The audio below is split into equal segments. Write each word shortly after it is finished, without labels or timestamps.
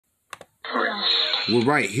We're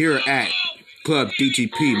right here at Club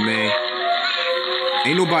DTP, man.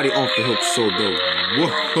 Ain't nobody off the hook, so though.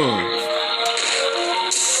 Whoa.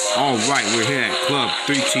 Alright, we're here at Club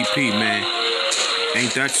 3TP, man.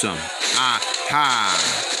 Ain't that something? Ha!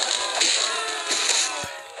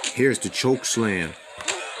 Here's the choke slam.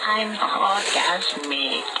 I'm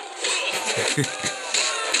orgasmic.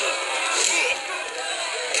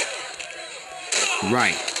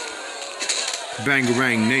 Right.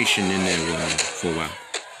 Bangarang Nation in there for a while.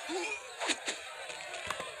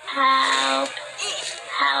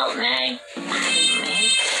 Help me.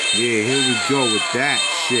 Yeah, here we go with that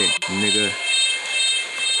shit, nigga.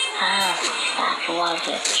 That was a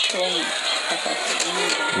treat for the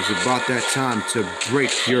fingers. It's about that time to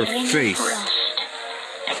break your face.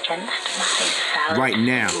 Right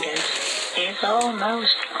now. Is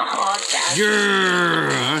almost orgasmic.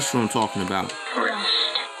 Yeah, that's what I'm talking about.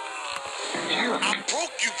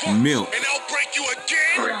 Milk. And I'll break you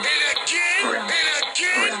again and again and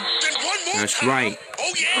again. Then one more That's time. right.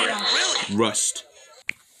 Oh yeah, really? Rust.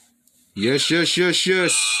 Yes.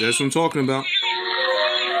 That's what I'm talking about.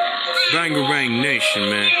 Bangarang Nation,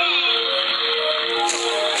 man.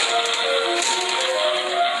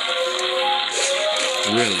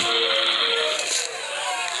 Really.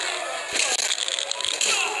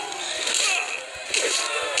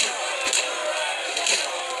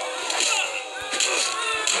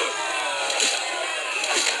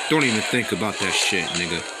 Don't even think about that shit,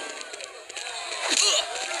 nigga.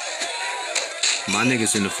 My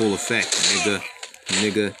nigga's in the full effect, nigga.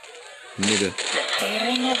 The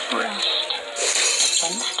feeling of rust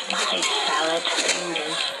against my salad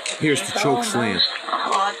fingers. Here's the choke slam.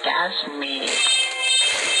 Orgasmic.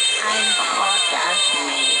 I'm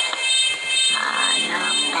orgasmic.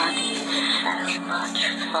 Your body is so much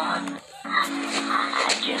fun.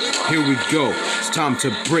 Here we go. It's time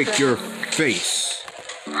to break your face.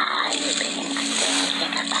 I've been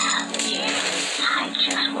thinking about you. I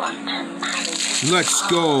just want to marry you. Let's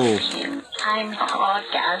go. I'm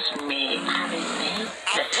orgasmic.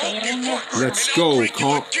 The feeling of Let's go,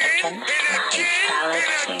 comp. against my salad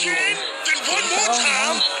fingers. Then one more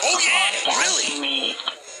time. Oh yeah, really? Orgasmic.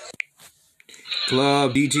 Club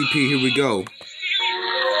DTP, here we go.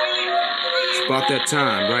 It's about that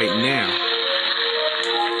time right now.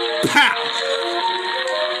 Pow!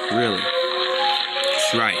 Really?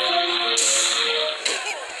 That's right.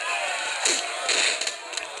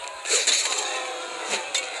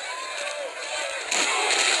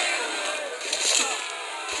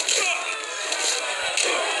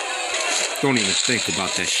 Don't even think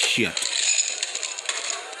about that shit.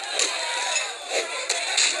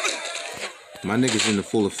 My nigga's in the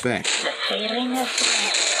full effect. The feeling of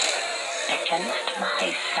rust against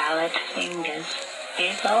my salad fingers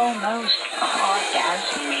is almost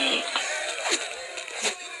orgasmic.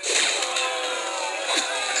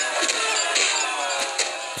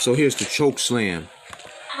 So here's the choke slam.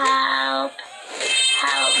 Help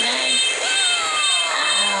me.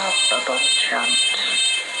 Bubble chunks.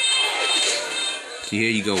 See, here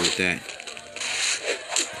you go with that.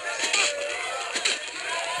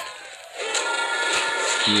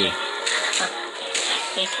 Yeah.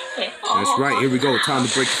 That's right. Here we go. Time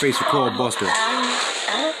to break the face of Claw Buster.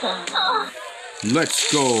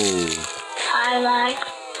 Let's go.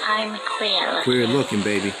 I'm queer. Queer looking,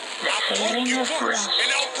 baby. The feeling of rust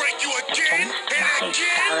And I'll break you again against and my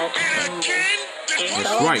again salad and fingers again. Then is one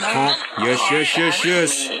That's right, comp. Yes.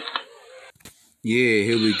 orgasmic. Yeah,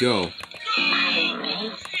 here we go.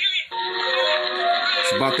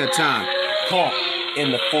 It's about that time. Comp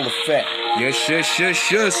in the full effect. Yes. Shame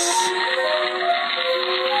you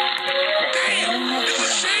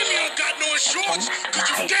don't got no insurance, cause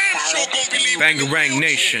you damn sure gonna be leaving. Bangarang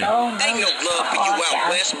Nation. Ain't no love for you out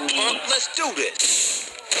west, punk. Let's do this.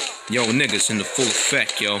 Yo, niggas in the full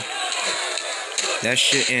effect, yo. That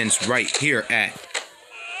shit ends right here at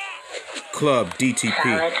Club DTP.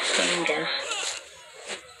 Salad fingers.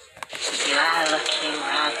 You are looking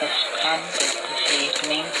rather splendid this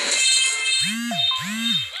evening.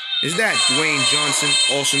 Is that Dwayne Johnson,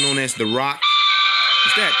 also known as The Rock?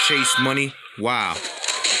 Is that Chase Money? Wow.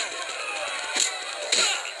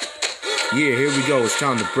 Yeah, here we go. It's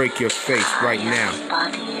time to break your face right now. Your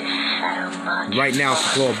body is so much Right now for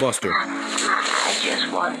fun. Claw Buster. I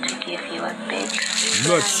just want to give you a big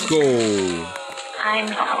Let's go. I'm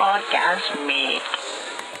orgasmic.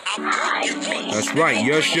 That's right.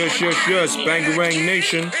 Yes. Bangarang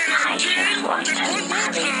Nation. I just want to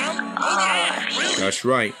marry all of you. That's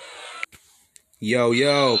right.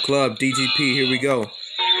 Yo, Club DTP, here we go.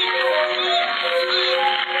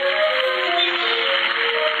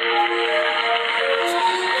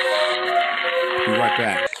 right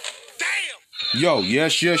back. Damn! Yo,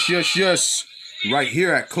 yes. Right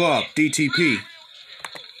here at Club DTP. 1,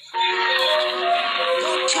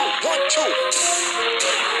 2, 1, 2.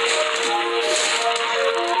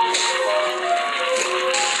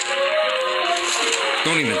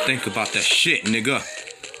 Don't even think about that shit, nigga.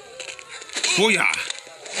 Booyah!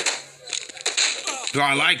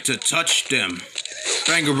 I like to touch them.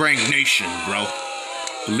 Bangarang Nation, bro.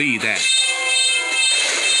 Believe that.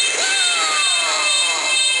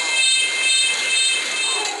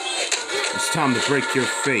 It's time to break your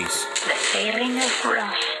face. The feeling of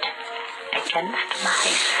rust against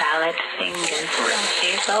my salad fingers. Rust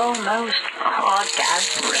is almost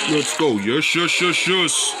orgasmic. Let's go. Yes.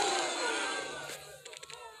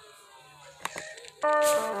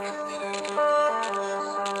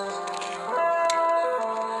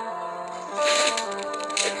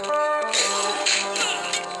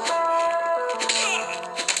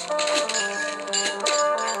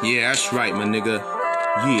 Yeah, that's right, my nigga.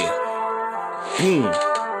 Yeah. Boom.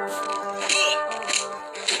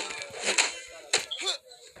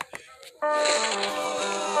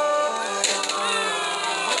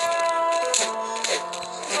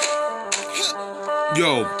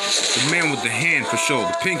 Yo, the man with the hand for sure.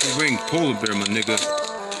 The pinky ring polar bear, my nigga.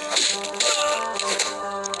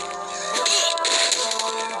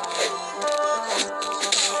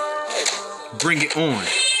 Bring it on.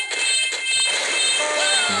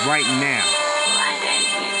 Right now.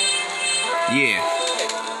 Yeah.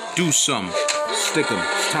 Do something. Stick 'em.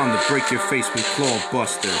 It's time to break your face with Claw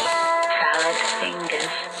Buster. Salad fingers.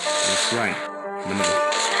 That's right. My nigga.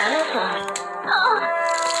 Oh.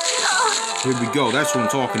 Here we go. That's what I'm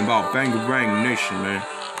talking about. Bangarang Nation, man.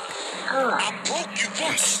 I broke you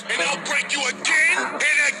once, and I'll break you again, and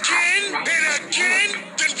again, and again,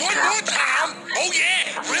 then one more time. Oh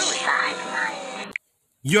yeah, really?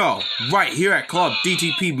 Yo, right here at Club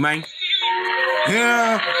DTP, man.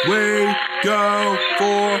 Here we go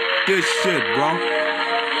for this shit, bro.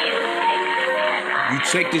 You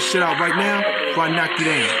check this shit out right now before I knock you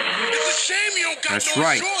down. It's a shame you don't got That's no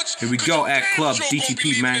right. shorts, Here we 'cause go you at damn Club sure gonna be DTP,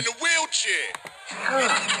 leaving man. in the wheelchair.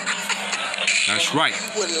 That's right.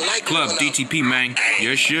 Wouldn't like it Club when DTP, man.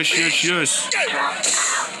 Yes.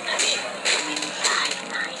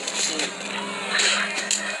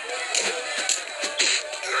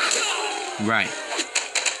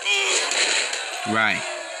 Right.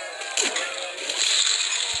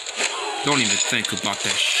 Don't even think about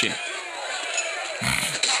that shit.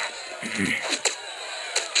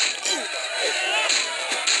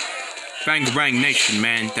 Bangarang Nation,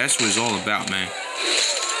 man. That's what it's all about, man.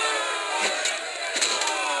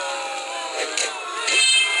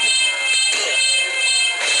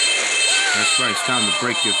 That's right. It's time to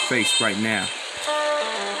break your face right now.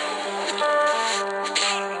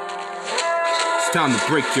 It's time to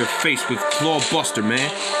break your face with Claw Buster,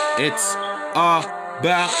 man. It's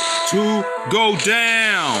about to go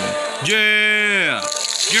down. Yeah.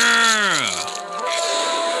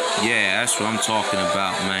 Yeah, that's what I'm talking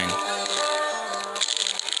about, man.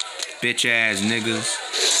 Bitch ass niggas.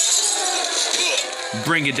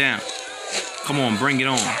 Bring it down. Come on, bring it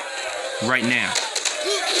on. Right now.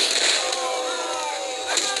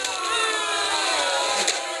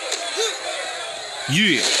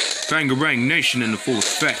 Yeah. Bangarang Nation in the full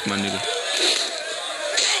effect, my nigga.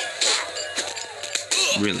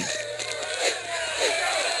 Really.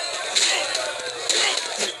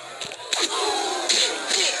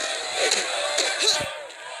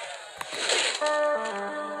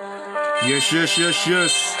 Yes.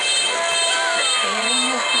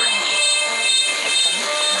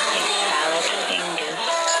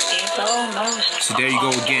 So there you go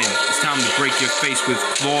again. It's time to break your face with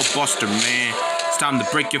Claw Buster, man. It's time to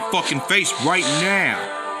break your fucking face right now.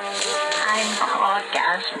 I'm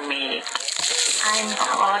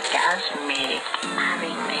orgasmic.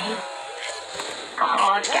 Marry me.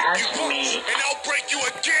 Orgasmic. And I'll break you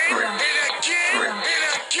again, and again, and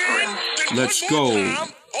again, then Let's one more go. time.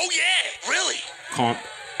 Oh yeah, really? Comp.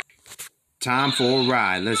 Time for a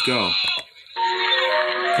ride. Let's go.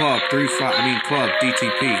 Club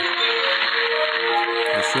DTP.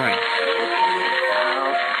 That's right.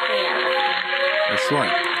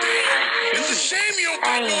 It's a shame you don't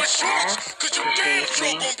got no shorts, cause you damn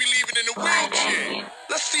sure gonna be leaving in the wheelchair.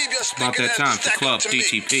 Let's see if you're About that time for Club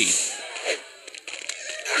DTP.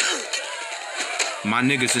 My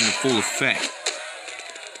niggas in the full effect.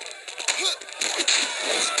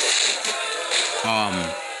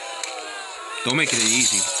 Don't make it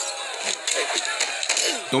easy.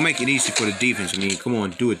 Don't make it easy for the defense. I mean, come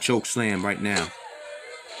on, do a choke slam right now.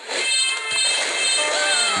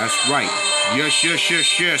 That's right. Yes, yes,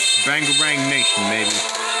 yes, yes. Bangarang Nation, baby.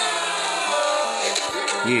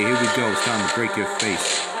 Yeah, here we go. It's time to break your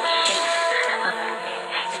face.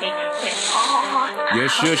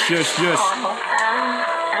 Yes, yes, yes, yes.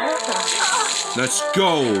 Let's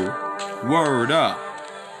go. Word up.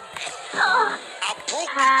 I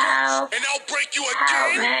broke you once, and I'll break you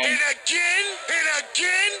again, and again, and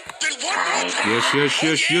again. Then one more time. Yes, yes,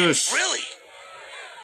 yes, yes. Really?